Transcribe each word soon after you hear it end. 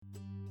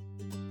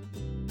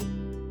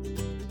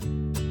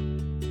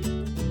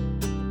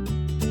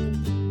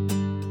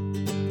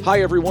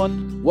Hi,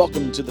 everyone.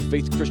 Welcome to the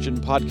Faith Christian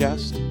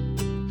Podcast.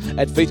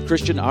 At Faith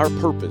Christian, our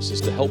purpose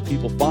is to help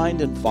people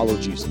find and follow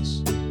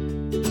Jesus.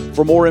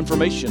 For more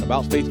information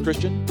about Faith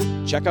Christian,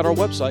 check out our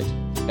website,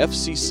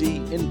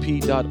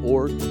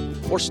 fccnp.org,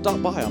 or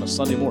stop by on a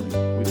Sunday morning.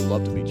 We'd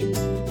love to meet you.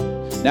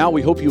 Now,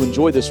 we hope you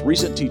enjoy this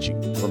recent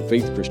teaching from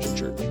Faith Christian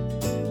Church.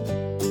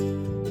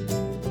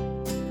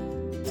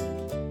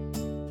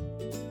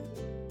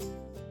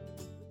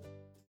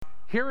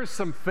 Here are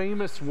some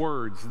famous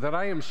words that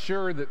I am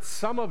sure that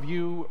some of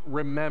you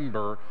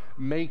remember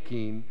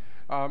making,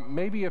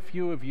 maybe a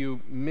few of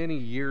you many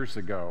years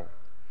ago.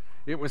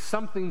 It was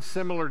something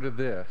similar to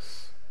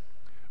this.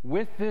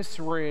 With this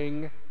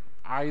ring,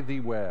 I thee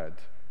wed.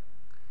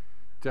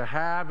 To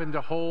have and to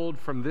hold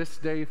from this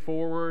day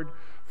forward,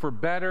 for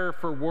better,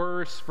 for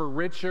worse, for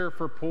richer,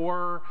 for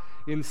poorer,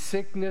 in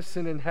sickness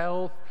and in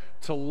health,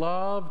 to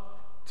love,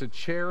 to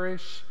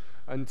cherish,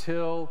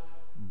 until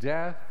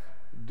death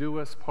do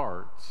us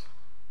part.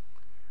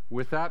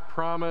 With that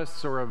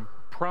promise, or a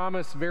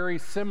promise very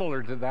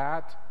similar to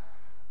that,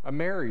 a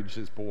marriage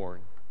is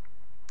born.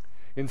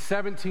 In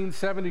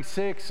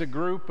 1776, a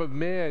group of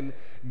men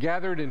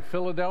gathered in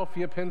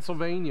Philadelphia,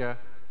 Pennsylvania,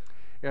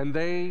 and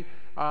they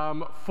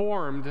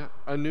formed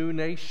a new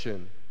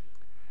nation.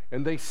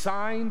 And they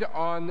signed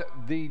on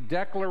the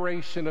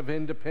Declaration of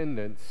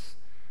Independence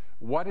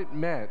what it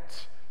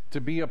meant to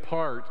be a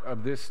part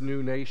of this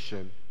new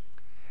nation.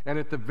 And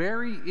at the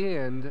very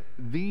end,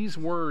 these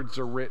words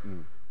are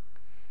written.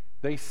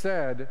 They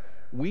said,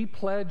 "We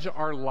pledge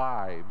our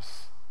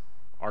lives,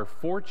 our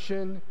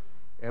fortune,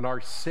 and our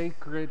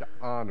sacred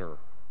honor."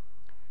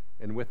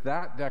 And with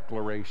that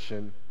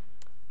declaration,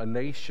 a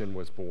nation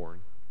was born.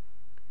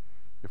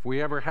 If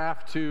we ever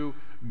have to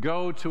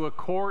go to a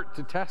court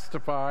to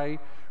testify,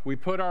 we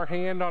put our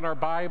hand on our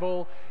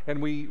Bible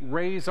and we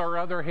raise our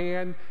other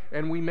hand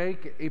and we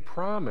make a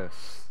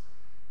promise.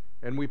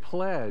 And we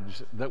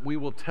pledge that we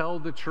will tell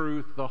the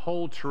truth, the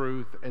whole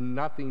truth, and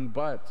nothing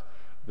but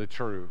the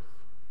truth.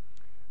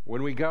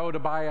 When we go to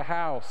buy a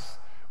house,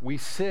 we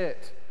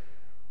sit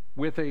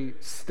with a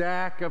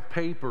stack of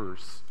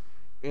papers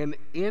and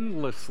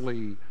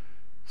endlessly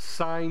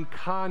sign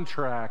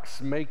contracts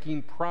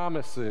making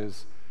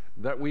promises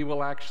that we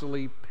will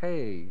actually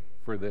pay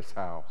for this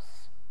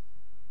house.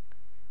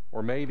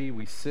 Or maybe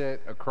we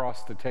sit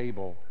across the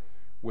table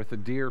with a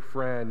dear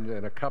friend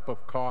and a cup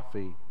of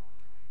coffee,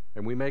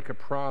 and we make a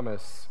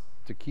promise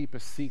to keep a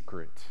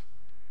secret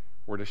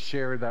or to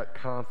share that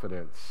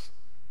confidence.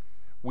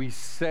 We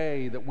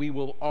say that we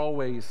will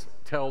always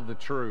tell the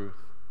truth.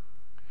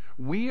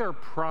 We are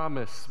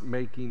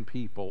promise-making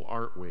people,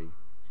 aren't we?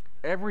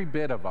 Every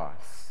bit of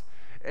us.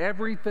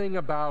 Everything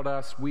about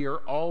us, we are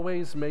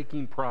always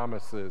making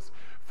promises.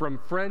 From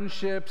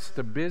friendships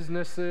to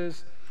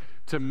businesses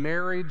to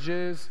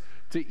marriages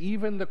to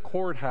even the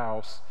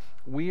courthouse,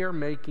 we are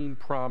making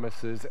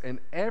promises, and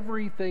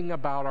everything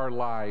about our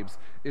lives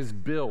is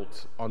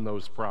built on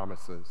those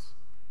promises.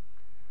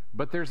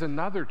 But there's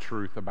another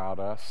truth about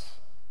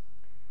us.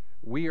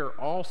 We are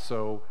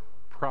also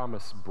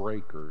promise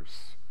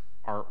breakers,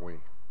 aren't we?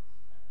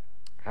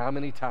 How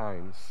many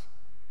times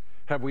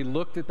have we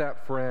looked at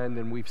that friend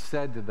and we've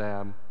said to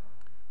them,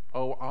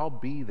 "Oh, I'll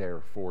be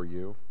there for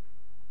you."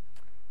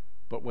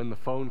 But when the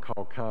phone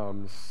call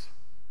comes,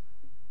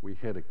 we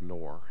hit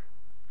ignore.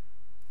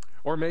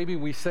 Or maybe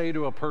we say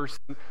to a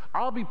person,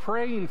 "I'll be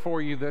praying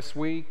for you this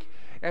week,"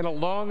 and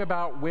along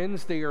about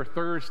Wednesday or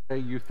Thursday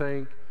you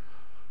think,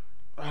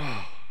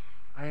 "Oh,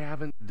 I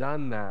haven't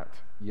done that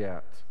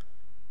yet."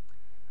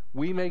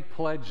 We make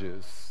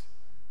pledges,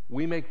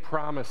 we make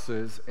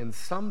promises, and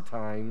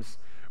sometimes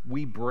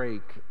we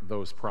break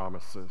those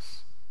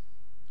promises.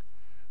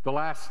 The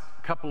last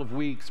couple of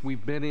weeks,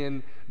 we've been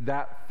in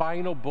that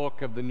final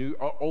book of the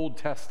Old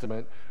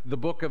Testament, the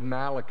book of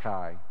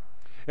Malachi.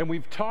 And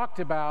we've talked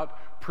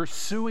about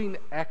pursuing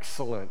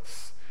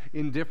excellence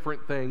in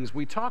different things.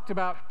 We talked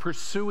about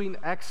pursuing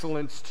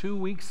excellence 2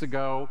 weeks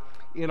ago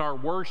in our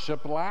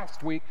worship.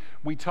 Last week,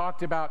 we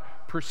talked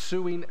about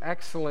pursuing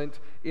excellence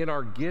in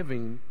our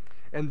giving.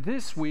 And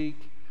this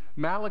week,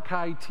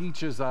 Malachi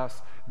teaches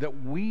us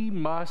that we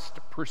must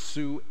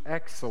pursue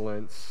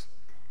excellence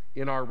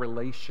in our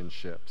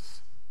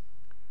relationships.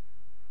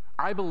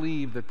 I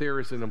believe that there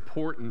is an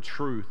important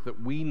truth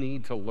that we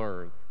need to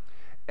learn.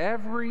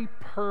 Every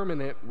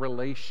permanent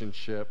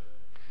relationship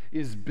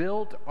is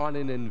built on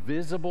an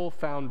invisible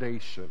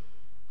foundation.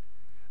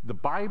 The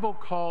Bible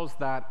calls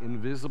that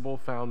invisible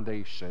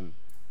foundation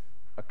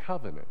a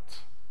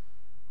covenant.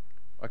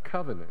 A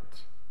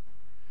covenant.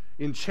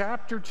 In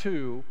chapter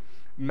 2,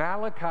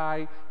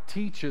 Malachi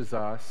teaches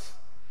us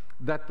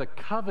that the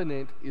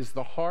covenant is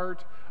the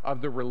heart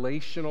of the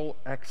relational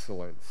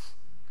excellence.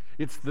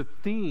 It's the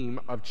theme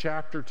of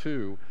chapter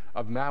 2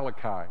 of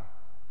Malachi.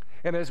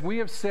 And as we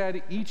have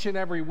said each and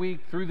every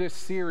week through this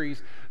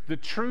series, the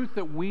truth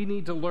that we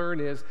need to learn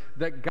is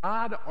that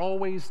God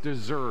always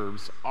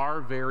deserves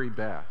our very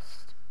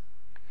best.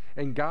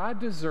 And God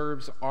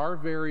deserves our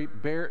very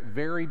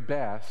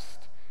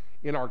best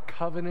in our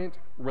covenant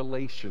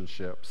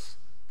relationships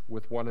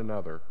with one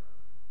another.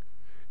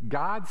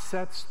 God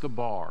sets the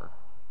bar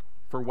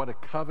for what a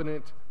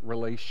covenant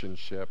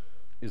relationship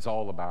is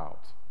all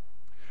about.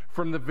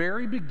 From the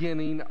very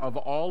beginning of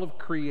all of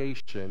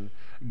creation,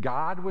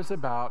 God was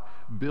about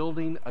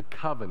building a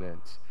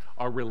covenant,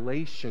 a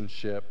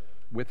relationship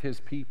with his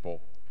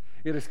people.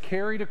 It is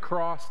carried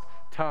across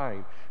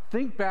time.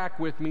 Think back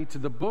with me to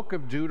the book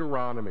of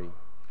Deuteronomy.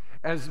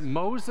 As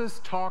Moses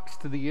talks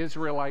to the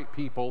Israelite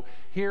people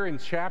here in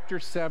chapter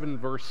 7,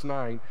 verse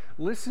 9,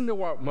 listen to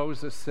what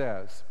Moses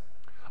says.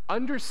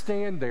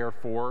 Understand,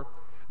 therefore,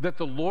 that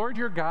the Lord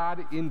your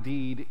God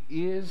indeed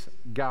is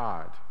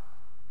God.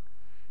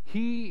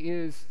 He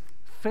is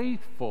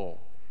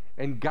faithful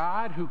and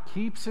God who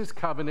keeps his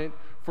covenant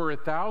for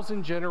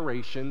 1,000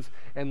 generations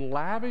and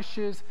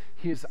lavishes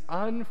his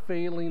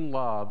unfailing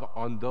love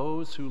on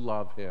those who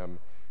love him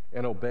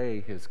and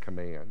obey his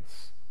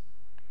commands.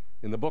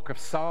 In the book of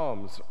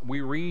Psalms,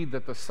 we read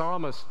that the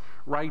psalmist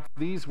writes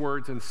these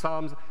words in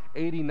Psalms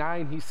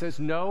 89. He says,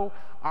 "No,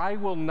 I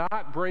will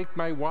not break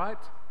my"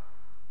 what?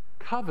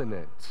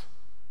 Covenant.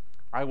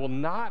 I will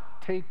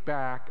not take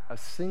back a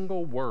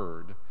single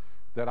word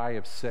that I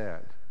have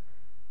said.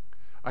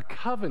 A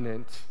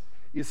covenant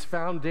is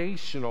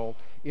foundational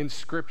in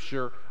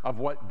Scripture of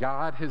what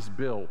God has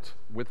built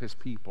with his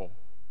people.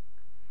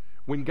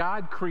 When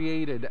God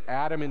created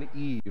Adam and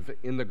Eve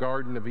in the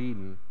Garden of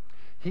Eden,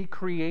 he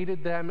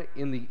created them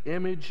in the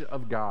image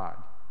of God.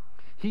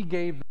 He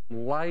gave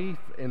them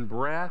life and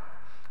breath.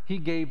 He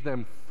gave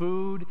them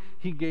food.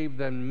 He gave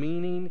them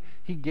meaning.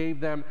 He gave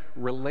them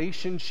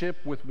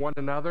relationship with one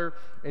another.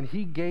 And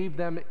he gave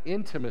them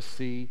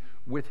intimacy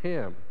with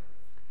him.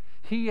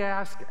 He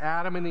asked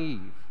Adam and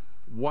Eve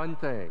one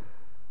thing.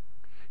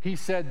 He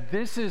said,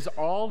 "This is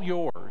all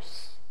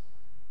yours,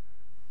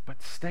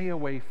 but stay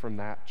away from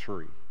that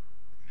tree."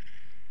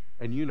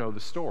 And you know the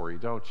story,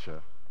 don't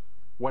you?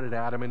 What did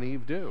Adam and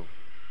Eve do?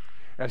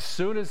 As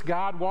soon as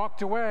God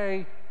walked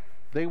away,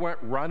 they went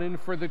running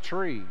for the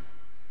tree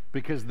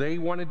because they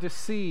wanted to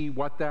see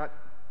what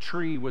that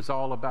tree was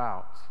all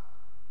about.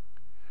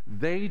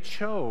 They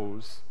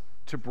chose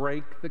to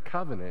break the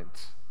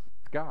covenant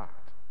with God.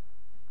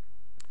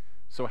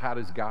 So how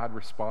does God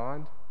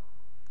respond?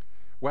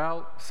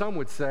 Well, some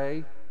would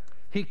say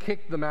he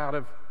kicked them out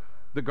of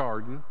the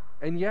garden,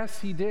 and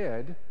yes, he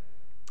did.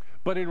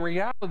 But in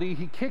reality,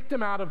 he kicked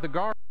them out of the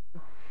garden,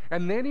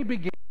 and then he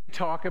began to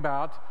talk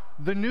about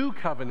the new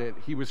covenant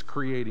he was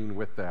creating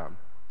with them.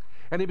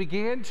 And he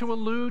began to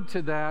allude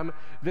to them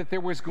that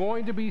there was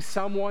going to be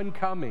someone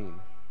coming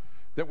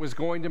that was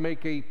going to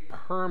make a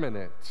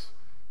permanent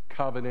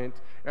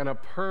covenant and a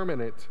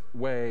permanent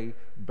way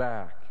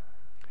back.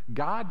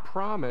 God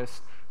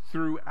promised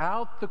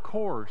throughout the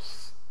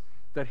course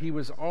that he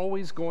was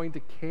always going to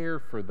care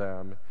for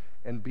them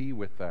and be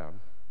with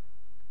them.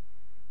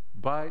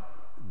 But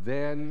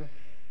then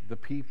the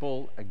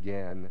people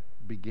again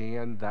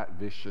began that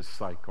vicious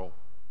cycle.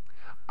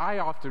 I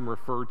often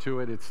refer to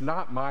it, it's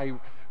not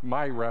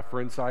my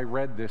reference, I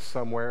read this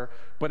somewhere,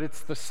 but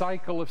it's the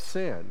cycle of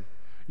sin.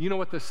 You know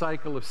what the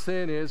cycle of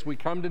sin is? We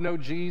come to know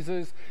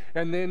Jesus,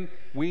 and then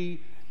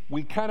we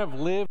kind of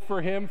live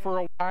for him for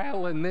a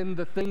while, and then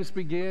the things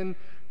begin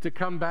to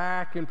come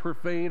back and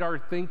pervade our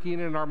thinking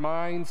and our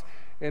minds,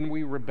 and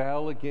we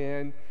rebel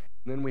again.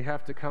 And then we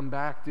have to come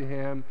back to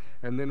him,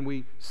 and then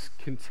we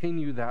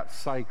continue that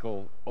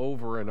cycle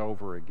over and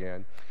over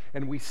again.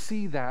 And we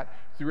see that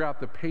throughout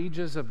the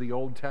pages of the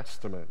Old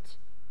Testament.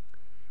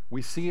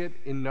 We see it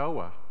in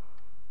Noah.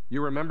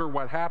 You remember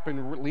what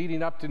happened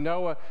leading up to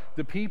Noah.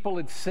 The people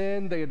had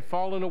sinned. They had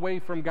fallen away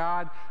from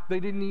God. They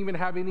didn't even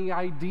have any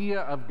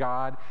idea of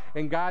God.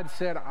 And God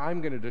said,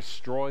 I'm going to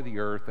destroy the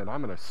earth, and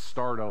I'm going to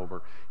start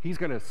over. He's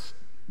going to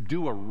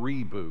do a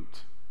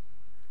reboot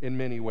in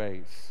many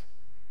ways.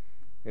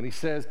 And he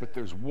says, but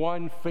there's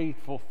one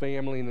faithful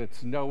family, and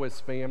it's Noah's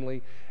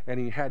family.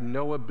 And he had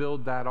Noah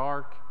build that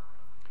ark.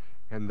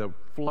 And the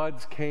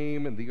floods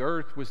came, and the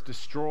earth was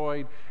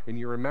destroyed. And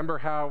you remember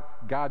how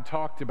God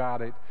talked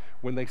about it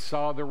when they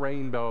saw the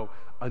rainbow,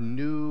 a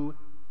new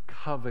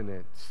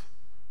covenant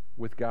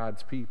with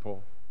God's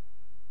people.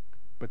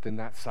 But then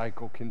that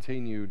cycle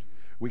continued.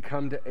 We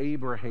come to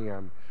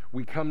Abraham.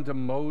 We come to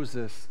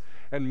Moses.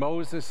 And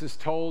Moses is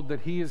told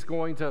that he is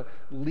going to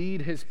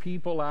lead his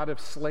people out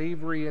of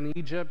slavery in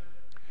Egypt.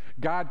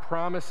 God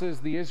promises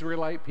the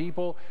Israelite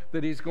people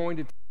that he's going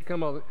to take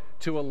them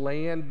to a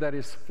land that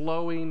is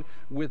flowing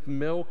with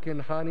milk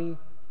and honey.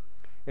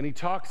 And he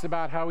talks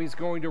about how he's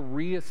going to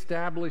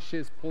reestablish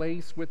his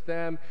place with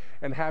them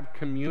and have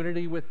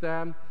community with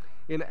them.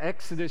 In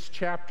Exodus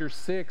chapter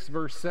 6,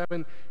 verse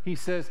 7, he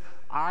says,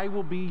 I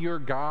will be your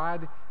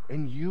God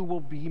and you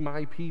will be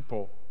my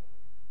people.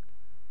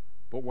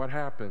 But what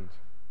happened?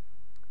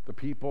 The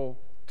people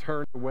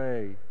turned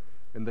away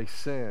and they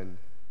sinned.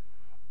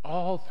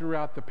 All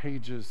throughout the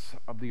pages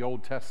of the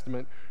Old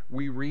Testament,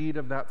 we read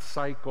of that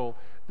cycle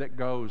that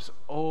goes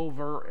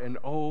over and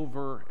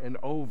over and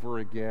over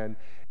again.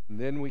 And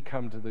then we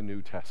come to the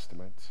New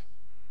Testament,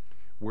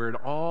 where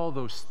all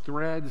those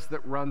threads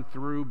that run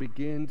through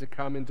begin to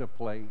come into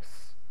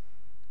place.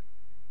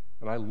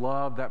 And I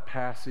love that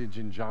passage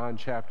in John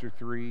chapter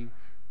 3,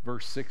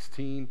 verse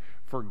 16.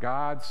 For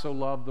God so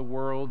loved the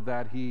world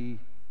that he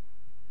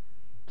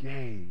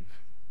gave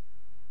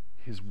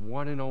his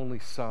one and only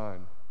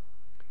Son,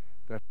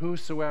 that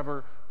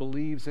whosoever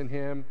believes in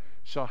him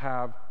shall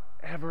have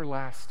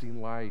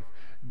everlasting life.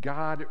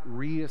 God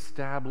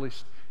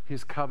reestablished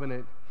his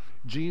covenant.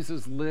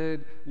 Jesus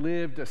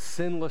lived a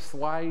sinless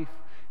life.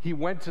 He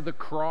went to the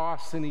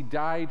cross and he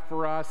died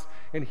for us,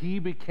 and he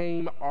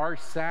became our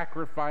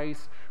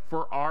sacrifice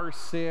for our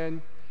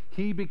sin.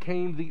 He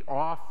became the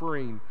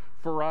offering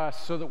for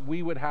us so that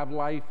we would have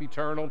life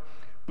eternal.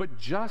 But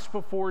just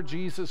before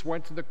Jesus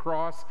went to the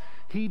cross,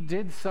 he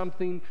did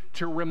something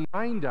to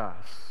remind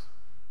us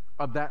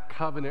of that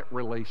covenant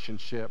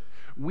relationship.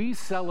 We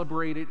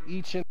celebrate it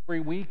each and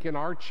every week in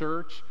our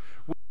church.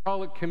 We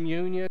call it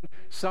communion.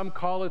 Some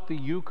call it the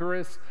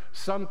Eucharist.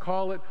 Some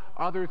call it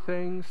other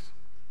things.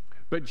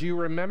 But do you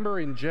remember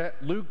in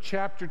Luke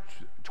chapter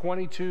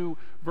 22,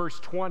 verse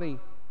 20,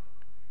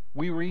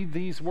 we read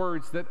these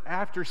words that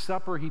after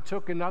supper he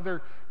took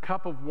another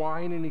cup of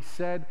wine and he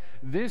said,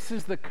 "This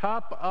is the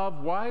cup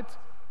of" what?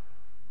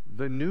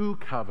 The new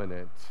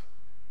covenant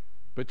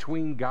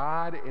between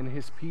God and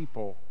his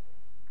people.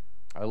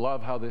 I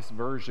love how this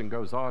version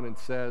goes on and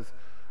says,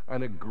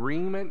 "An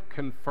agreement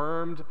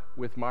confirmed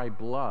with my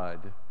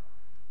blood,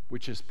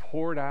 which is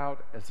poured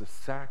out as a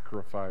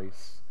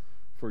sacrifice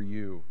for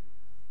you."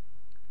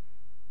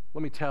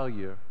 Let me tell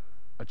you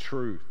a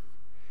truth.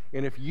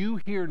 And if you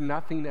hear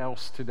nothing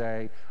else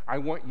today, I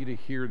want you to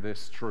hear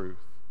this truth.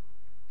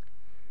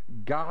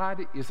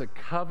 God is a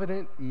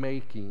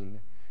covenant-making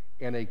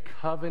and a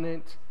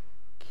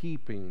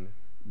covenant-keeping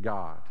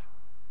God.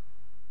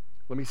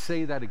 Let me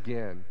say that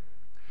again.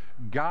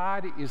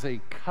 God is a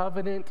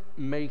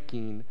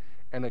covenant-making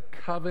and a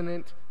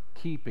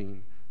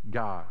covenant-keeping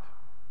God.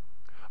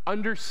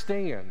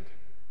 Understand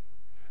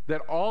that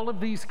all of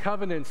these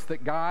covenants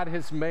that God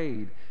has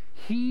made,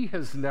 he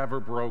has never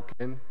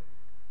broken.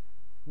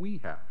 We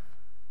have.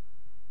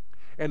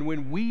 And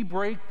when we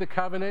break the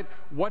covenant,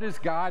 what does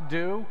God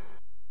do?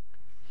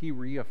 He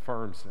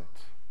reaffirms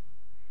it.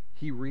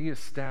 He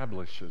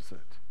reestablishes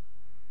it.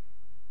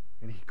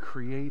 And he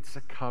creates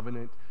a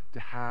covenant to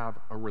have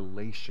a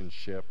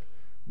relationship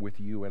with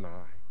you and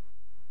I.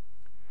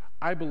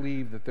 I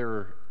believe that there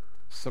are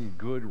some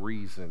good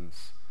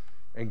reasons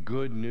and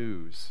good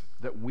news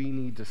that we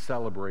need to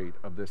celebrate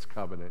of this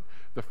covenant.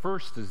 The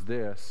first is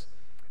this: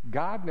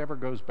 God never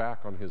goes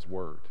back on his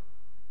word.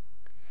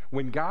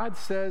 When God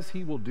says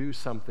he will do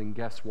something,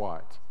 guess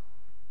what?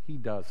 He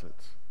does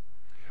it.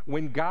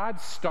 When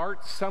God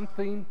starts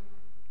something,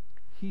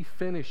 he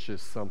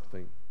finishes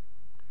something.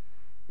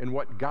 And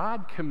what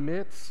God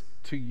commits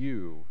to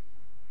you,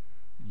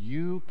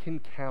 you can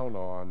count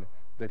on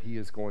that he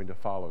is going to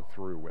follow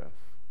through with.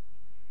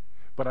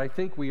 But I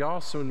think we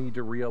also need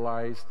to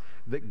realize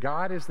that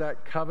God is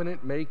that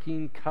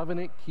covenant-making,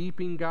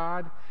 covenant-keeping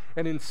God.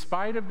 And in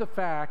spite of the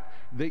fact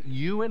that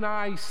you and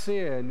I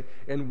sin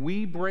and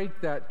we break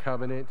that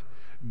covenant,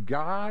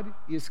 God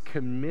is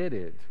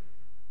committed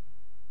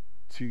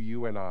to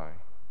you and I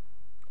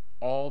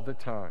all the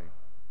time.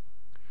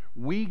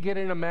 We get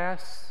in a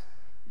mess,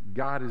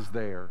 God is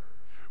there.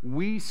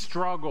 We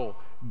struggle,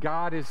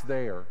 God is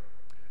there.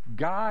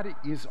 God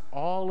is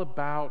all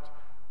about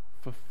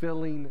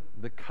fulfilling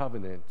the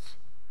covenant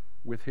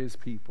with his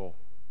people.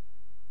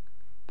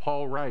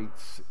 Paul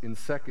writes in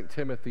 2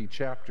 Timothy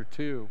chapter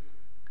 2,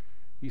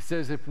 he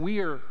says, if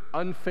we are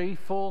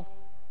unfaithful,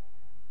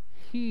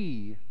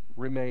 he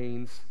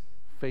remains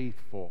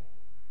faithful,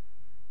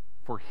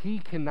 for he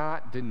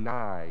cannot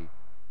deny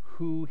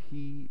who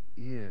he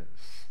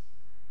is.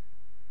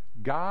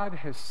 God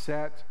has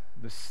set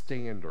the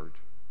standard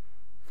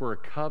for a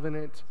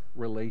covenant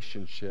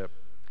relationship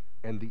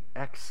and the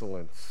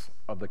excellence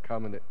of the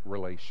covenant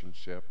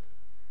relationship.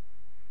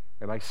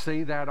 And I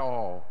say that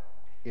all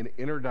in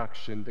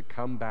introduction to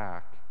come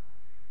back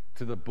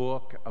to the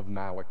book of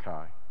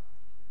Malachi.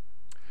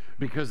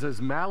 Because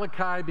as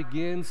Malachi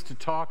begins to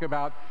talk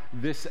about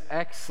this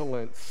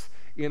excellence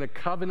in a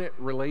covenant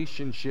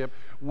relationship,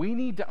 we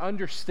need to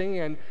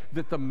understand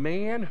that the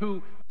man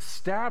who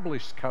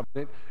established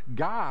covenant,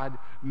 God,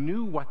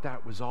 knew what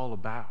that was all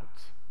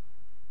about.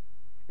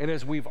 And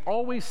as we've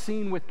always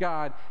seen with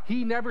God,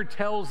 he never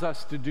tells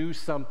us to do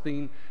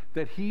something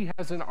that he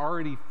hasn't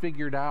already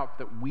figured out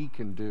that we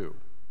can do.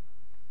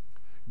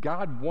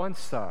 God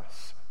wants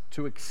us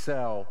to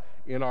excel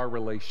in our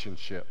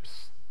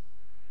relationships.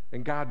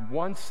 And God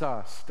wants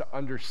us to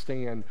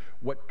understand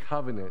what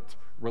covenant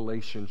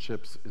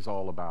relationships is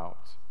all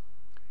about.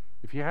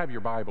 If you have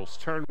your Bibles,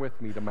 turn with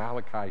me to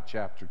Malachi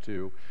chapter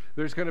 2.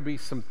 There's going to be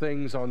some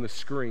things on the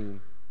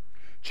screen.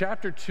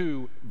 Chapter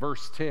 2,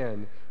 verse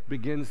 10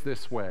 begins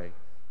this way.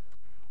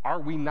 Are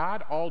we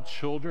not all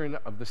children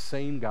of the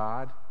same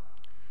God?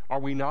 Are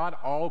we not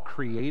all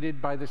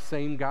created by the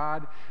same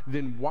God?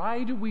 Then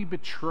why do we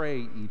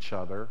betray each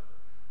other,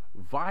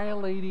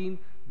 violating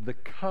the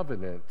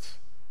covenant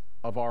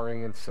of our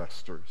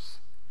ancestors?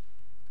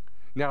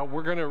 Now,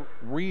 we're going to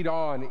read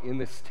on in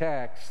this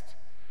text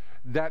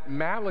that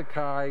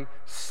Malachi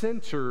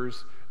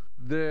centers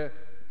the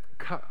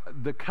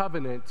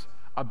covenant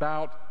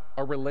about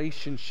a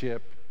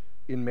relationship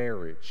in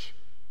marriage.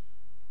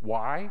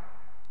 Why?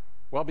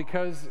 Well,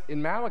 because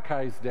in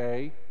Malachi's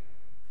day,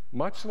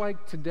 much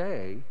like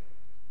today,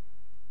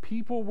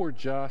 people were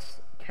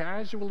just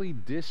casually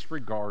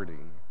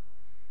disregarding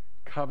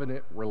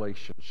covenant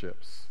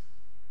relationships.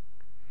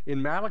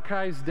 In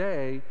Malachi's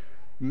day,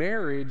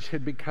 marriage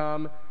had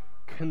become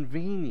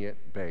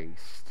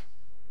convenient-based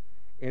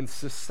and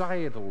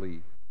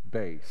societally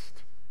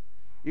based.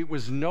 It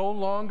was no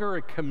longer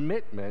a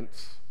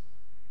commitment.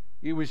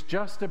 It was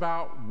just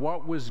about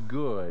what was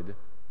good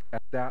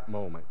at that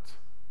moment.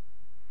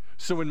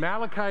 So in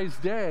Malachi's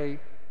day,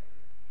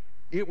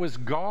 it was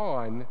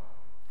gone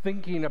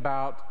thinking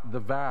about the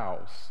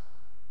vows.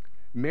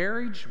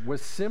 Marriage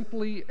was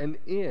simply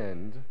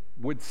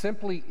would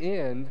simply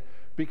end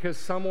because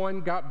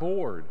someone got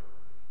bored,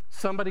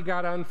 somebody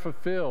got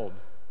unfulfilled,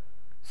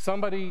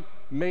 somebody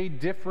made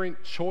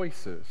different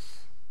choices.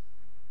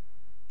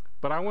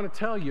 But I want to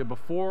tell you,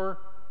 before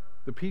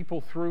the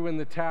people threw in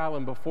the towel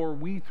and before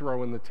we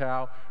throw in the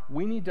towel,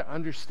 we need to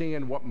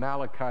understand what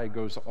Malachi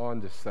goes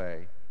on to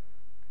say,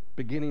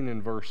 beginning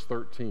in verse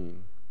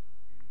 13.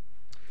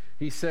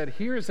 He said,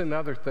 "Here's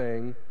another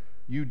thing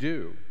you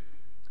do.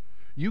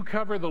 You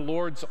cover the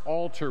Lord's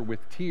altar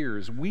with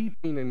tears,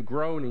 weeping and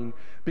groaning,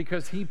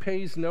 because he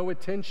pays no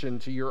attention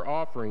to your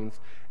offerings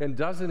and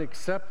doesn't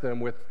accept them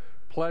with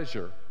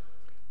pleasure.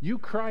 You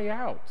cry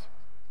out,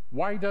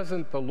 'Why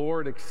doesn't the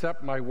Lord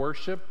accept my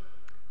worship?'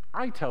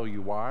 I tell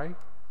you why.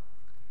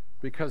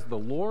 Because the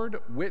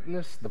Lord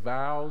witnessed the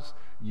vows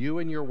you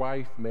and your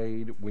wife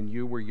made when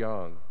you were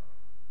young,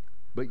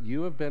 but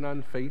you have been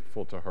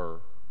unfaithful to her,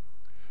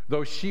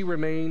 though she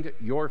remained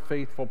your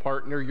faithful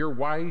partner, your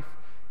wife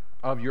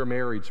of your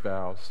marriage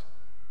vows.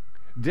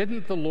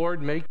 Didn't the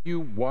Lord make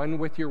you one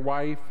with your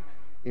wife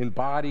in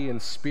body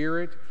and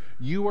spirit?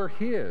 You are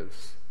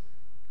his.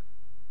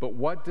 But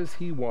what does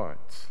he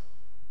want?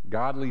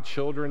 Godly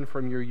children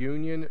from your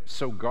union.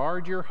 So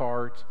guard your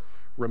heart,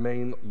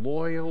 remain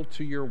loyal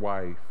to your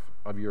wife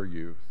of your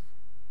youth."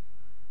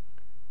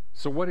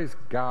 So what is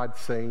God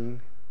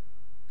saying?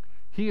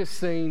 He is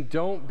saying,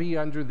 don't be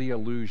under the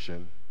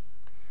illusion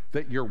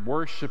that your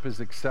worship is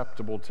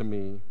acceptable to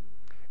me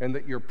and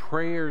that your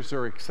prayers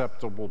are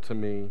acceptable to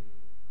me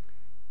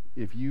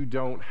if you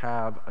don't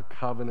have a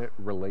covenant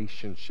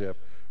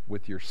relationship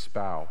with your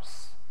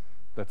spouse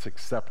that's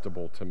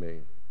acceptable to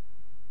me.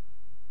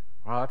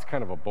 Wow, that's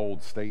kind of a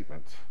bold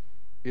statement,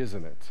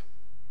 isn't it?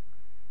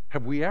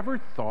 Have we ever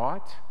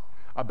thought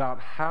about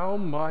how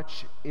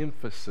much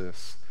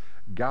emphasis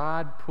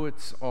God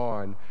puts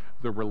on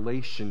the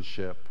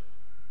relationship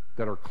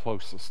that are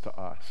closest to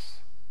us?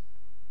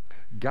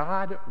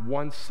 God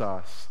wants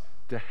us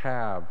to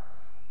have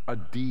a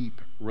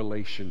deep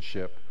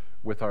relationship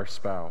with our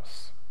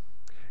spouse.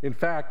 In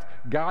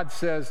fact, God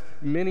says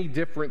many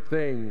different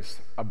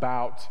things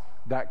about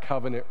that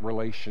covenant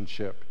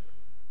relationship.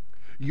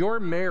 Your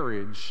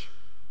marriage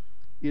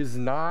is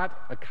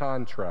not a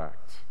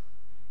contract.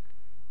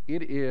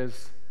 It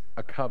is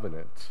a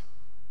covenant.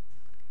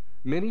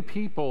 Many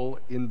people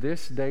in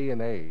this day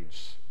and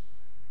age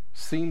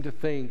seem to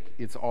think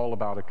it's all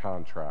about a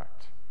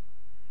contract.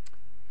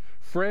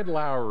 Fred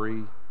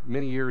Lowry,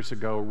 many years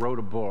ago, wrote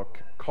a book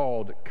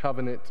called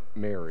Covenant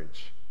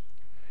Marriage.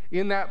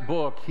 In that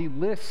book, he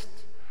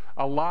lists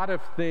a lot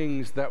of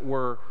things that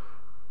were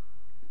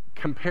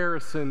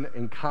comparison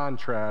and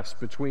contrast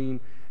between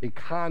a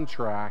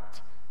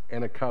contract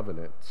and a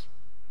covenant.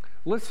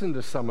 Listen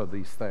to some of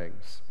these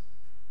things.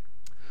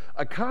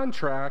 A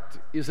contract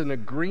is an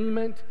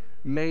agreement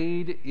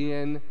made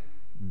in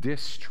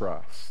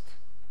distrust.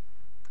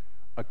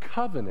 A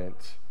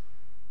covenant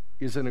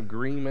is an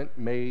agreement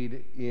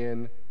made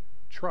in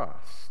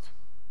trust.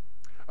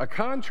 A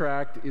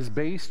contract is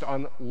based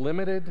on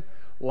limited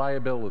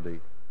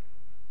liability.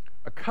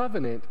 A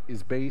covenant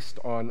is based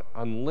on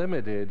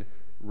unlimited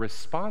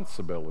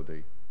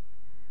responsibility.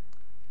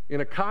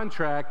 In a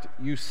contract,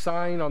 you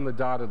sign on the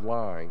dotted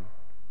line.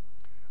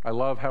 I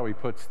love how he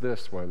puts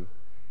this one.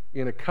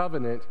 In a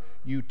covenant,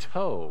 you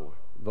toe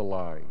the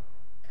line.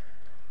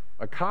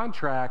 A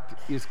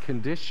contract is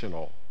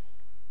conditional.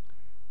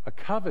 A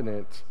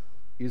covenant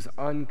is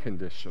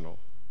unconditional.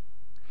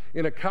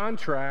 In a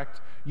contract,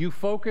 you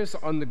focus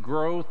on the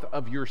growth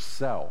of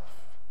yourself.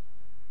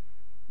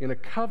 In a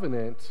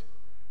covenant,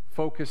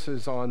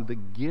 focuses on the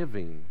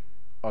giving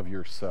of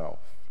yourself.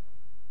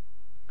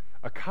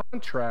 A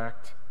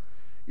contract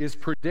is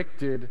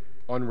predicted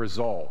on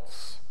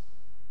results.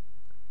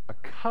 A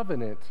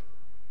covenant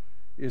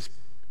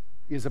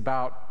is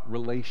about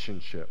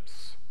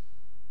relationships.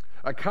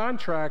 A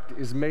contract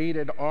is made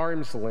at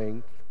arm's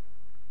length.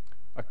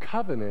 A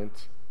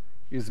covenant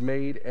is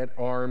made at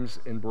arm's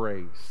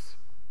embrace.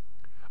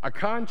 A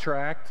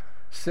contract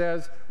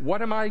says,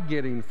 what am I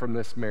getting from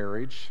this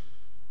marriage?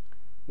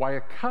 Why,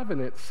 a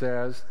covenant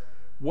says,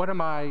 what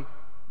am I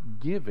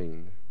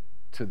giving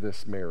to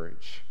this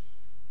marriage?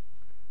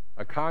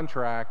 A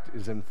contract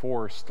is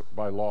enforced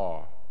by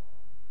law.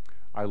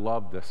 I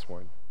love this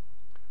one.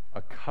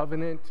 A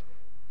covenant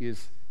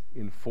is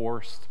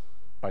enforced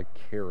by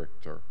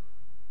character.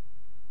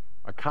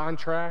 A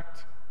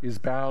contract is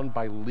bound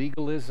by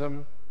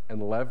legalism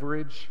and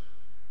leverage,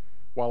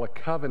 while a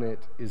covenant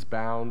is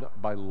bound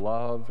by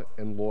love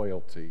and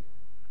loyalty.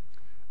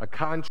 A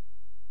contract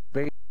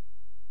is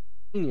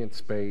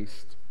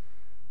convenience-based.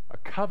 A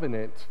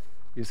covenant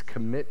is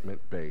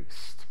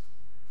commitment-based.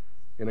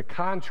 In a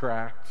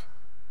contract,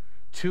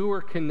 two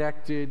are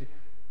connected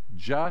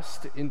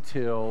just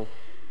until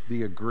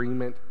the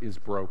agreement is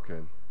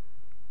broken.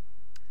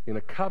 In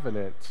a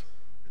covenant,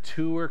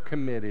 two are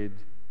committed,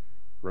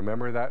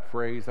 remember that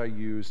phrase I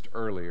used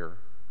earlier,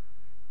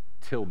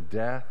 till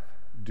death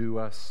do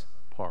us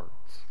part.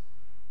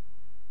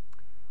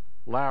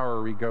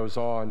 Lowery goes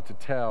on to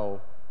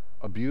tell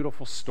a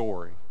beautiful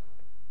story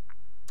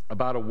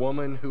about a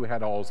woman who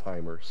had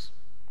Alzheimer's.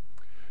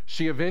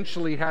 She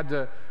eventually had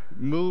to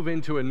move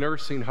into a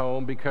nursing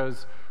home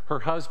because her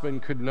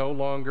husband could no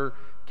longer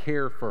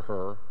care for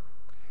her.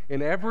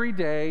 And every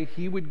day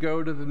he would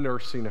go to the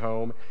nursing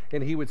home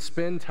and he would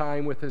spend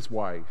time with his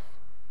wife.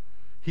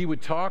 He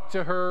would talk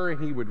to her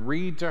and he would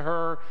read to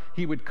her.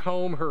 He would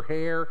comb her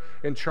hair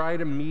and try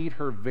to meet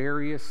her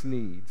various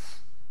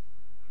needs.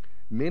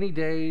 Many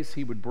days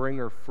he would bring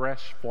her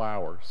fresh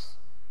flowers.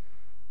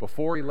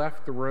 Before he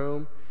left the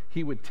room,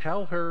 he would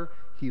tell her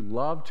he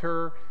loved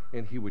her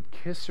and he would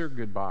kiss her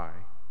goodbye.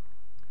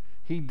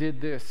 He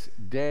did this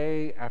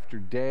day after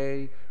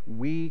day,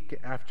 week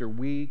after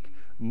week,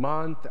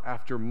 month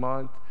after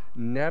month,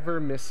 never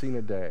missing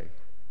a day.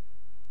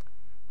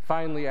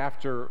 Finally,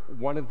 after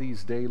one of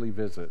these daily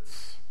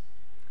visits,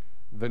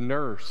 the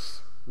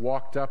nurse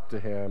walked up to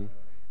him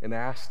and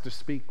asked to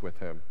speak with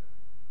him.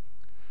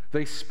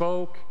 They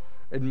spoke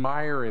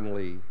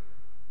admiringly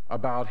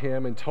about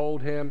him and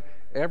told him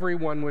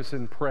everyone was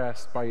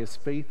impressed by his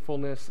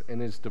faithfulness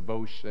and his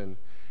devotion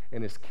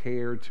and his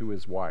care to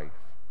his wife.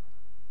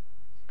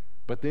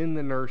 But then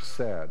the nurse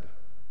said,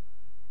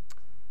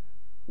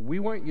 "We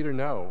want you to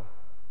know,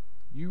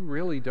 you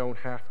really don't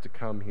have to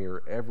come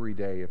here every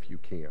day if you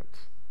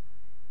can't.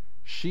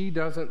 She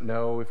doesn't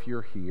know if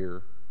you're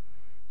here.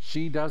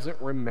 She doesn't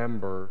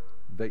remember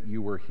that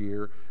you were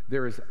here.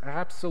 There is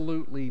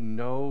absolutely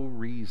no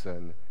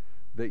reason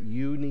that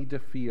you need to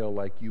feel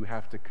like you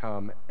have to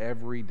come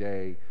every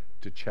day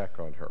to check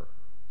on her."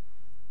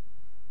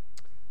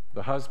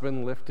 The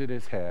husband lifted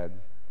his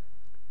head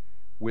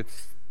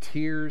with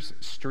tears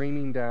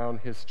streaming down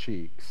his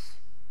cheeks,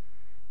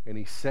 and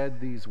he said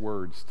these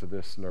words to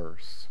this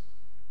nurse: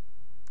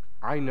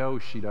 "I know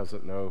she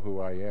doesn't know who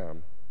I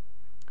am,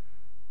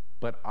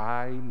 but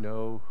I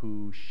know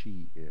who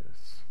she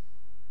is.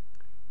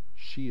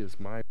 She is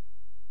my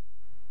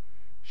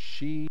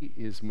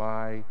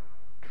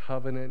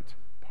covenant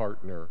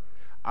partner.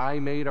 I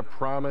made a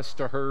promise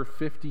to her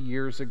 50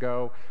 years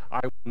ago. I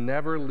will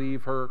never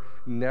leave her,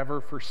 never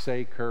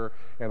forsake her."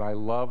 And I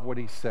love what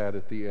he said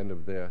at the end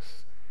of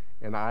this: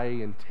 "And I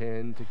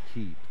intend to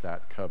keep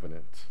that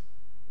covenant."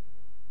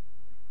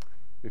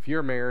 If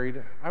you're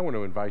married, I want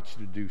to invite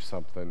you to do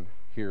something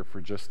here for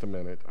just a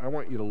minute. I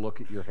want you to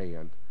look at your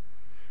hand.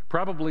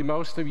 Probably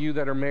most of you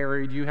that are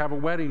married, you have a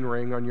wedding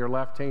ring on your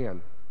left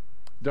hand,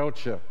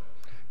 don't you?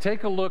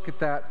 Take a look at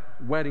that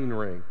wedding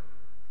ring.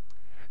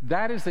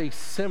 That is a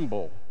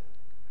symbol,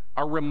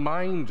 a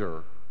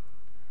reminder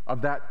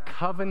of that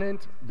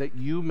covenant that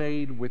you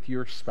made with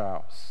your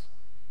spouse.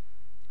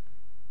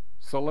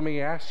 So let me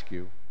ask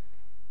you,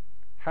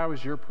 how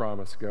is your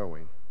promise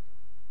going?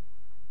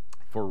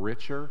 For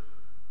richer,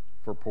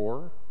 for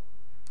poorer,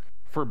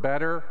 for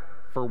better,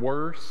 for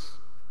worse,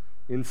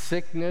 in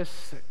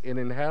sickness and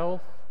in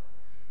health,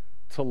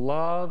 to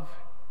love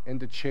and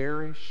to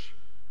cherish?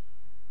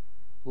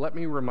 Let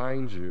me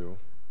remind you,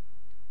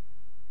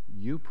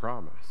 you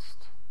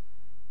promised.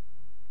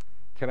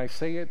 Can I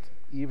say it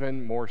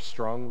even more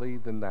strongly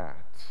than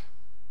that?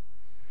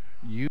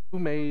 You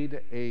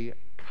made a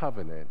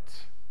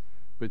covenant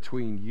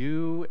between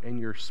you and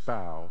your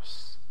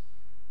spouse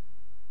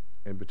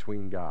and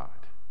between God.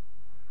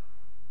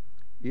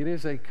 It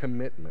is a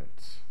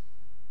commitment.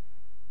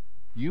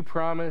 You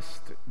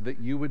promised that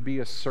you would be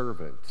a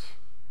servant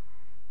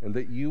and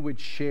that you would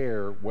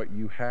share what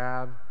you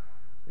have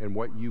and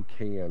what you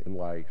can in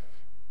life.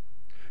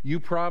 You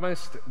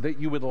promised that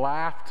you would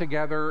laugh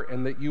together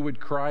and that you would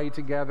cry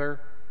together.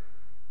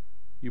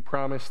 You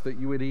promised that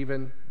you would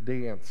even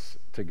dance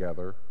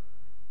together.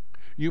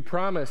 You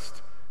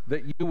promised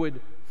that you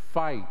would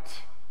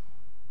fight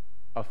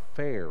a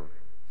fair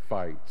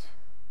fight.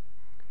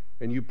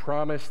 And you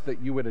promised that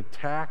you would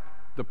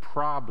attack the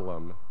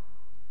problem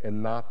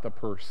and not the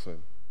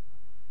person.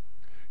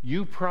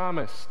 You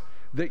promised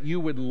that you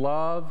would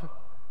love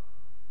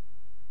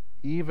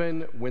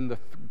even when the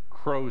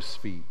crow's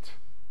feet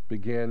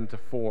begin to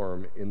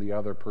form in the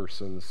other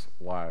person's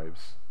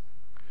lives.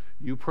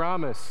 You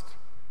promised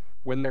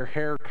when their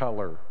hair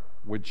color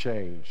would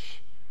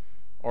change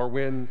or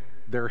when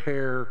their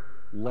hair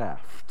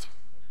left.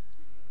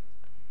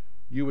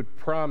 You had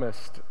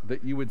promised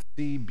that you would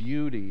see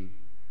beauty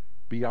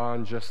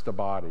beyond just a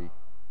body.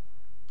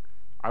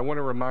 I want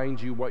to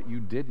remind you what you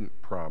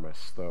didn't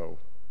promise, though.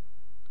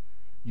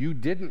 You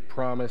didn't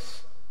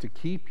promise to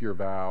keep your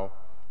vow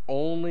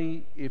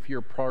only if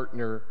your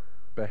partner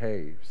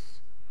behaves.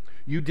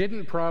 You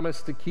didn't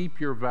promise to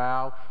keep your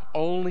vow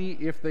only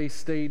if they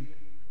stayed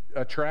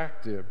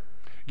attractive.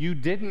 You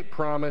didn't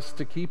promise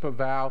to keep a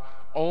vow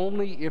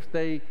only if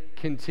they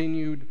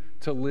continued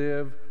to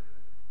live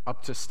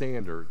up to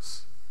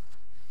standards.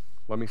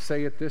 Let me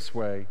say it this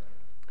way.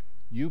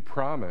 You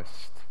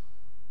promised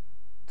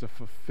to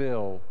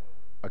fulfill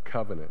a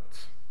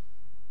covenant.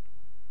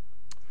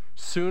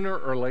 Sooner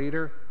or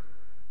later,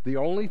 the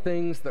only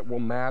things that will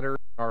matter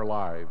in our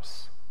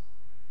lives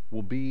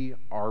will be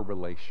our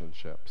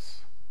relationships.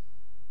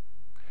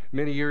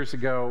 Many years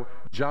ago,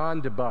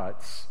 John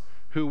DeButz,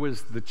 who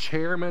was the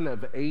chairman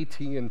of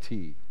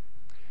AT&T,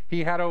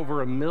 he had over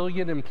 1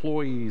 million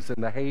employees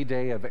in the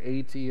heyday of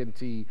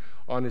AT&T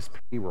on his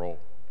payroll.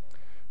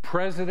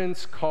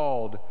 Presidents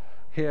called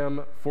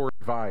him for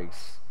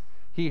advice.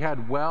 He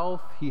had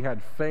wealth, he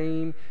had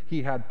fame,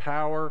 he had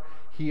power,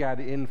 he had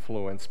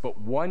influence. But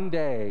one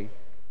day,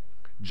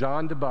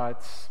 John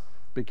DeButz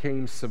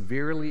became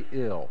severely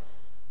ill,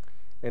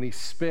 and he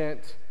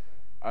spent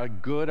a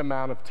good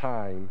amount of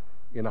time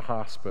in a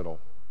hospital.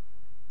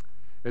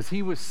 As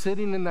he was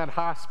sitting in that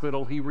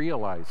hospital, he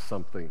realized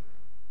something.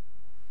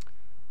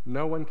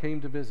 No one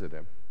came to visit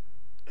him.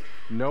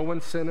 No one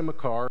sent him a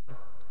card.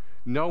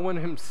 No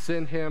one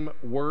sent him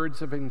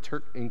words of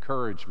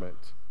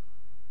encouragement.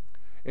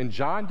 And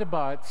John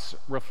DeButz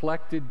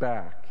reflected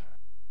back.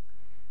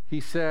 He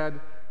said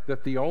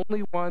that the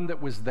only one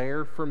that was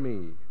there for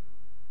me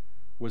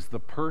was the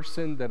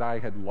person that I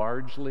had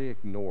largely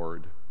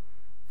ignored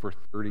for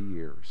 30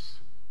 years,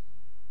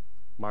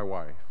 my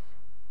wife.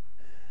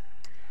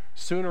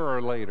 Sooner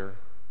or later,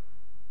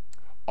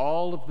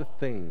 all of the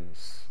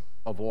things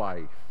of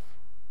life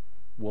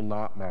will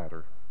not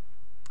matter.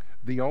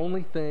 The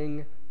only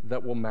thing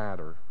that will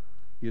matter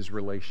is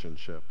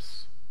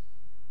relationships.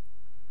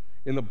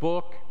 In the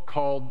book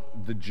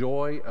called The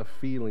Joy of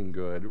Feeling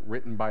Good,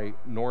 written by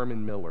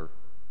William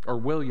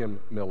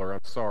Miller,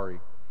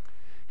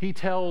 he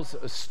tells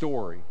a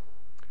story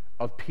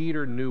of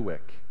Peter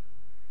Newick.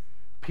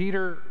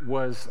 Peter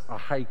was a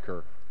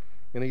hiker,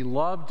 and he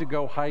loved to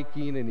go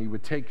hiking, and he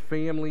would take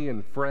family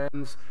and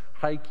friends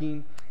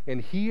hiking,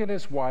 and he and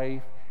his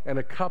wife and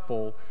a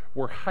couple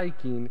were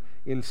hiking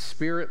in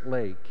Spirit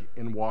Lake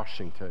in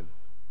Washington.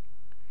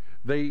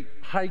 They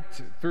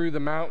hiked through the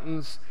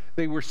mountains.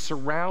 They were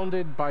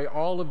surrounded by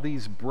all of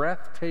these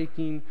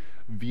breathtaking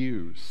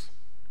views.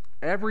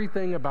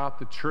 Everything about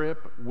the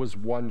trip was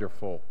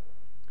wonderful,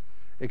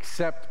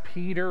 except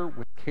Peter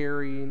was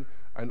carrying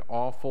an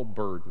awful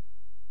burden.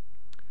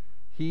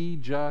 He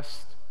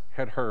just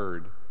had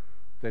heard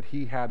that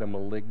he had a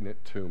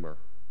malignant tumor.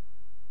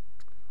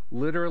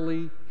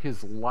 Literally,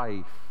 his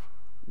life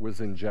was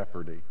in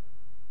jeopardy.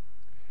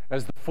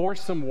 As the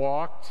foursome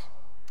walked,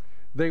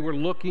 they were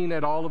looking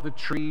at all of the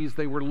trees.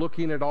 They were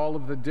looking at all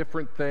of the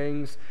different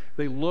things.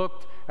 They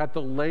looked at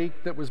the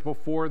lake that was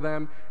before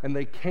them, and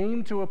they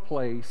came to a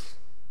place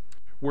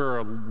where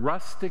a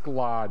rustic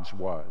lodge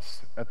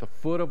was at the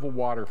foot of a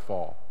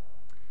waterfall,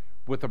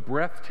 with a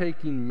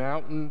breathtaking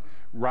mountain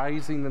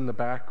rising in the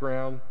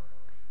background.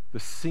 The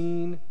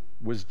scene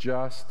was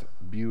just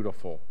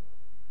beautiful.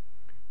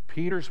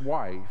 Peter's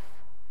wife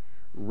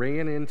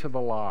ran into the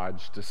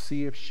lodge to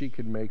see if she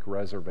could make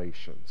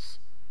reservations.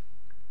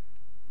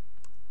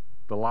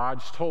 The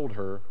lodge told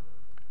her,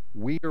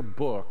 "We are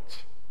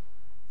booked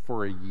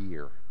for a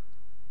year."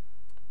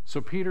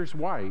 So Peter's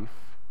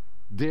wife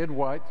did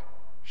what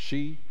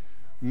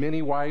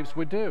many wives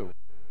would do.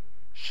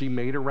 She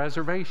made a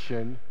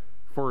reservation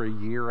for a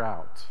year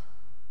out.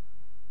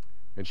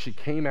 And she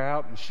came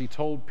out and she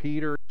told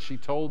Peter, she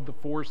told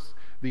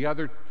the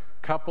other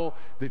couple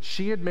that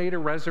she had made a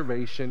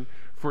reservation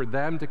for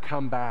them to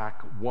come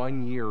back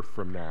 1 year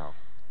from now.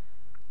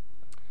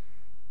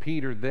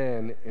 Peter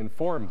then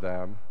informed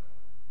them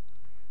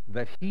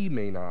that he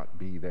may not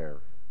be there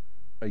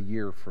a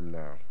year from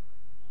now.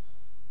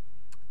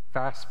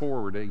 Fast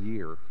forward a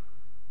year.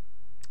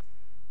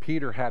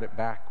 Peter had it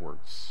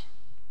backwards.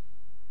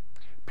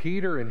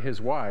 Peter and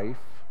his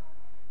wife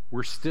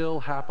were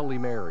still happily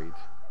married.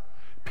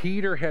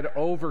 Peter had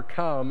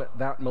overcome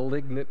that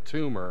malignant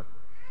tumor.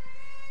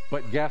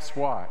 But guess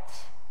what?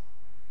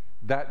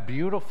 That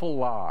beautiful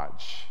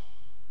lodge,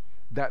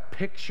 that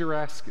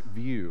picturesque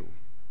view,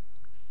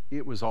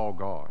 it was all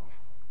gone.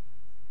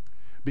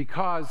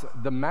 Because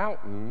the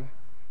mountain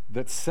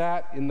that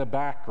sat in the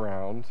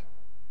background,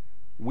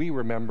 we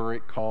remember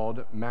it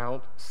called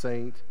Mount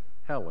St.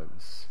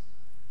 Helens.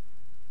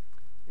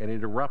 And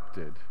it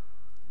erupted,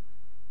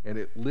 and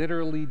it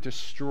literally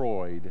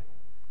destroyed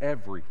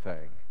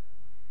everything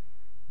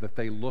that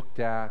they looked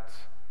at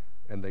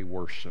and they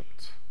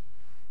worshiped.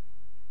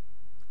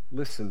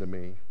 Listen to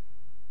me.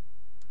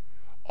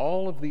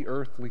 All of the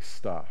earthly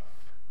stuff,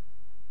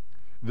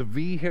 the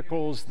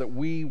vehicles that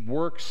we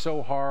work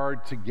so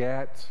hard to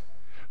get,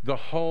 the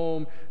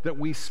home that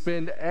we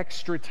spend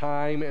extra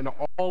time, and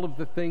all of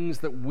the things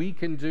that we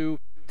can do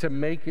to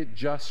make it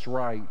just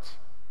right,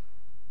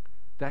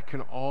 that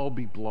can all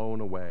be blown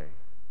away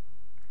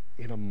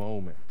in a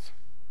moment.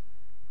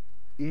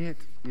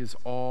 It is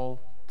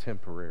all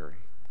temporary.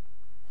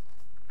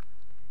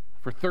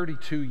 For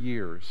 32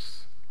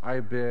 years,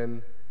 I've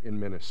been in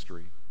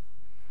ministry.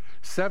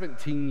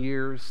 17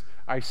 years,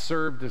 I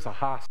served as a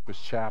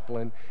hospice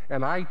chaplain,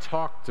 and I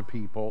talked to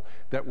people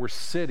that were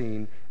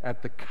sitting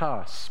at the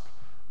cusp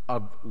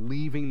of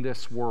leaving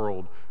this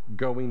world,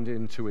 going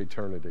into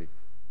eternity.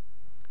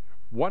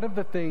 One of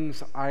the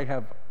things I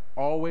have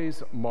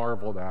always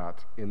marveled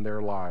at in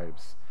their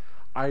lives,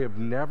 I have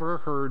never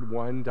heard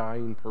one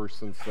dying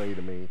person say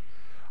to me,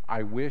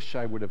 "I wish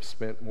I would have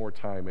spent more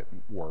time at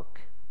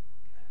work."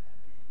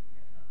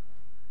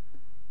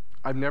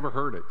 I've never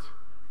heard it.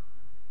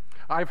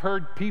 I've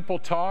heard people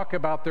talk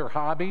about their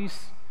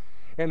hobbies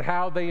and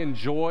how they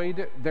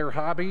enjoyed their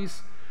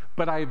hobbies,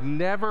 but I've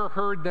never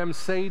heard them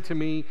say to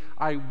me,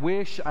 "I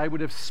wish I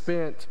would have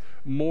spent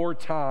more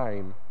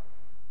time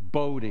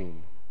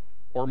boating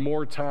or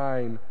more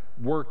time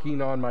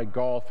working on my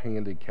golf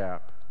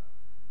handicap."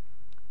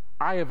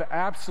 I have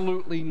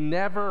absolutely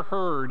never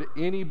heard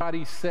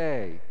anybody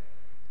say,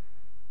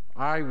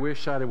 "I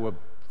wish I would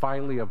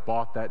finally have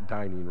bought that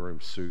dining room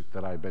suit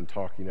that I've been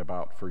talking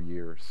about for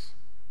years."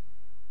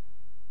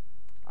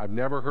 I've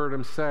never heard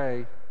him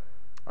say,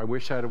 "I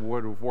wish I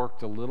would have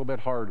worked a little bit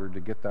harder to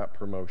get that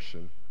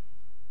promotion."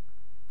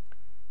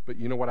 But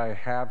you know what I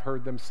have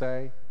heard them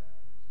say?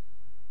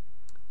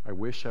 "I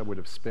wish I would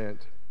have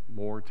spent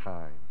more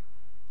time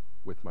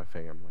with my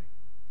family.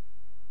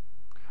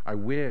 I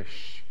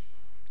wish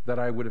that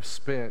I would have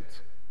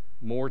spent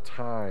more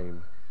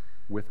time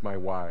with my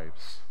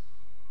wives."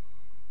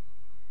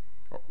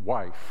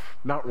 Wife,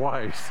 not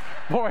wives.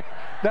 Boy,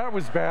 that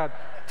was bad.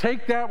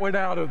 Take that one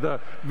out of the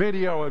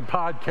video and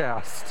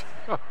podcast.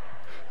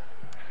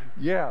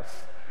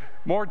 Yes,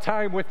 more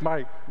time with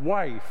my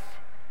wife.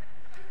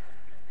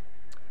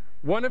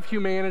 One of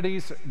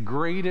humanity's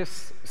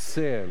greatest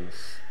sins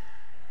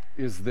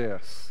is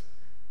this: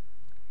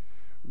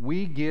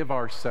 we give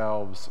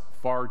ourselves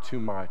far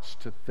too much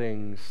to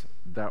things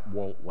that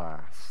won't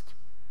last,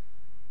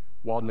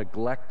 while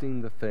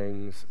neglecting the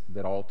things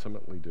that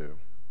ultimately do.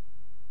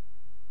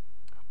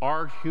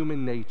 Our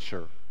human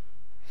nature,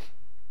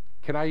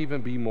 can I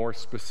even be more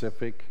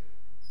specific?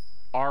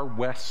 Our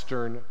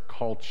Western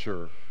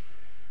culture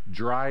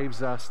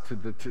drives us to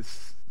the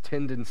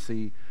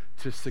tendency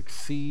to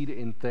succeed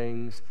in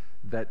things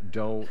that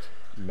don't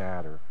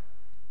matter.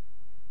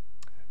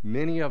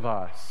 Many of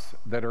us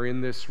that are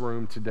in this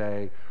room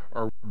today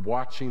are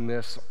watching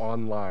this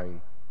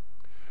online.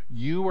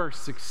 You are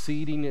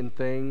succeeding in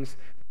things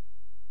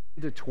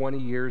that 20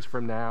 years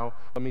from now,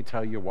 let me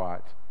tell you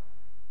what,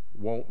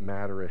 won't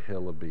matter a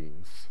hill of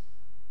beans.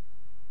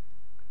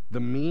 The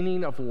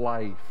meaning of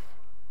life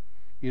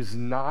is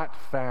not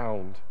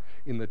found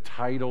in the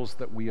titles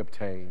that we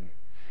obtain.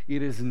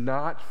 It is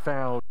not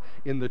found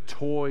in the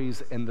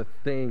toys and the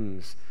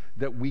things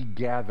that we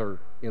gather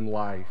in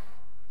life.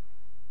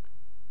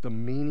 The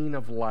meaning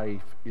of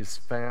life is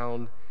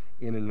found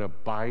in an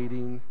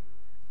abiding,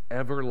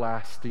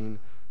 everlasting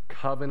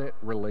covenant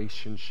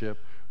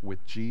relationship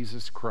with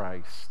Jesus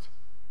Christ,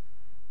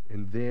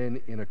 and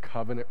then in a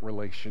covenant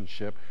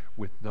relationship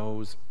with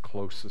those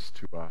closest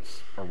to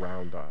us,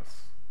 around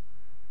us.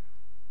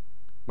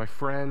 My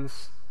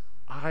friends,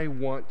 I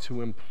want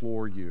to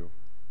implore you,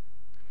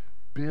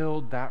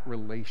 build that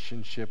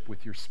relationship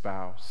with your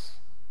spouse.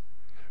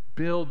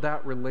 Build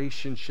that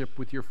relationship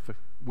with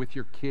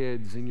your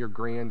kids and your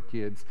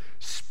grandkids.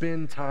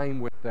 Spend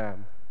time with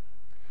them.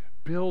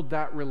 Build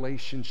that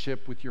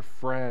relationship with your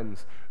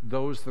friends,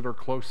 those that are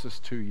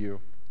closest to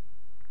you.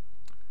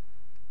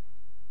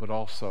 But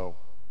also,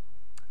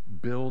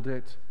 build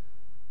it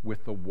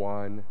with the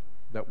one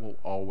that will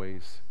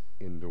always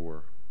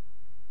endure.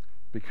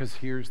 Because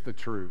here's the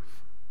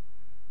truth: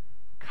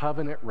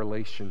 covenant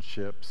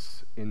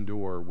relationships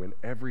endure when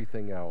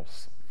everything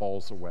else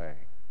falls away.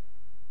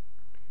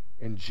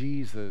 And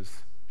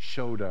Jesus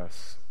showed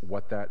us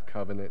what that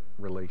covenant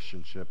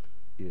relationship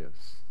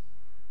is.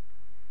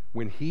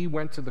 When he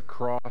went to the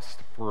cross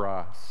for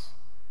us,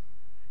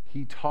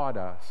 he taught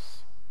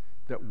us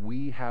that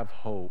we have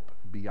hope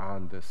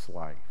beyond this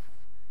life.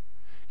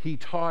 He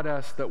taught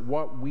us that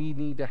what we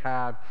need to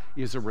have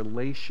is a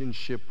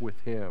relationship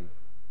with him.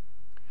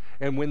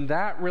 And when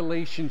that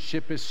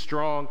relationship is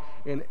strong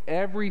and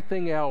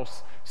everything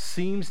else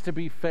seems to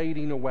be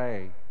fading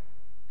away,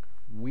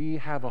 we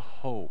have a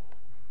hope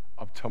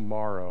of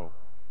tomorrow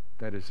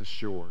that is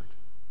assured.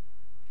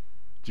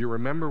 Do you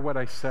remember what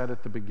I said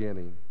at the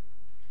beginning?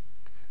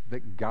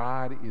 That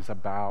God is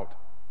about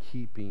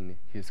keeping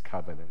his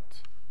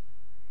covenant.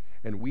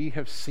 And we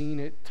have seen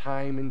it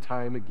time and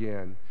time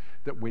again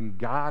that when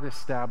God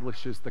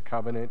establishes the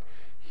covenant,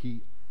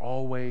 he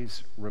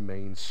always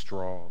remains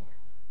strong.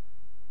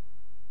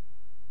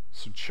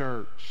 So,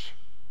 church,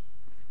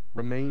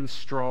 remain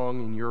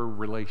strong in your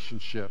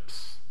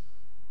relationships,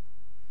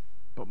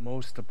 but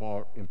most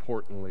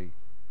importantly,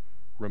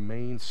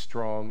 remain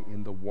strong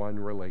in the one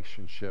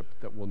relationship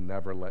that will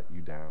never let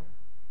you down.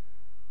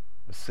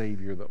 a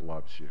Savior that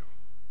loves you.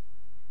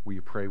 Will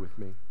you pray with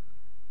me?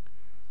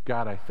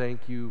 God, I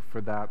thank you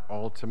for that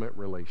ultimate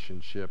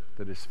relationship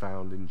that is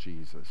found in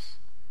Jesus.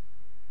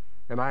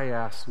 And I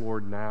ask,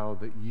 Lord, now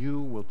that you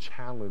will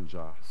challenge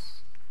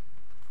us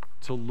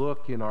to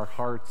look in our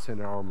hearts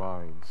and our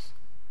minds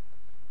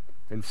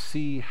and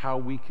see how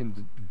we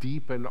can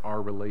deepen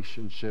our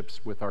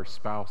relationships with our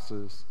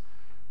spouses,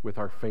 with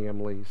our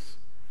families,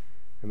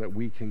 and that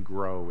we can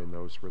grow in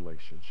those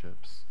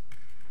relationships.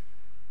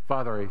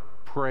 Father, I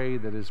pray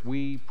that as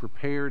we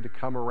prepare to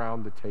come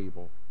around the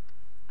table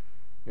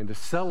and to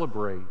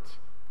celebrate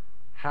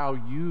how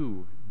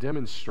you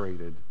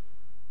demonstrated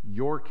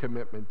your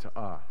commitment to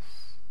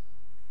us,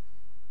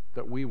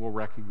 that we will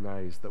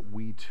recognize that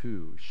we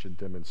too should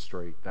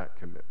demonstrate that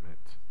commitment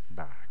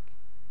back.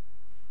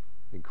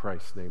 In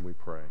Christ's name we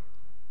pray.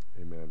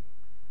 Amen.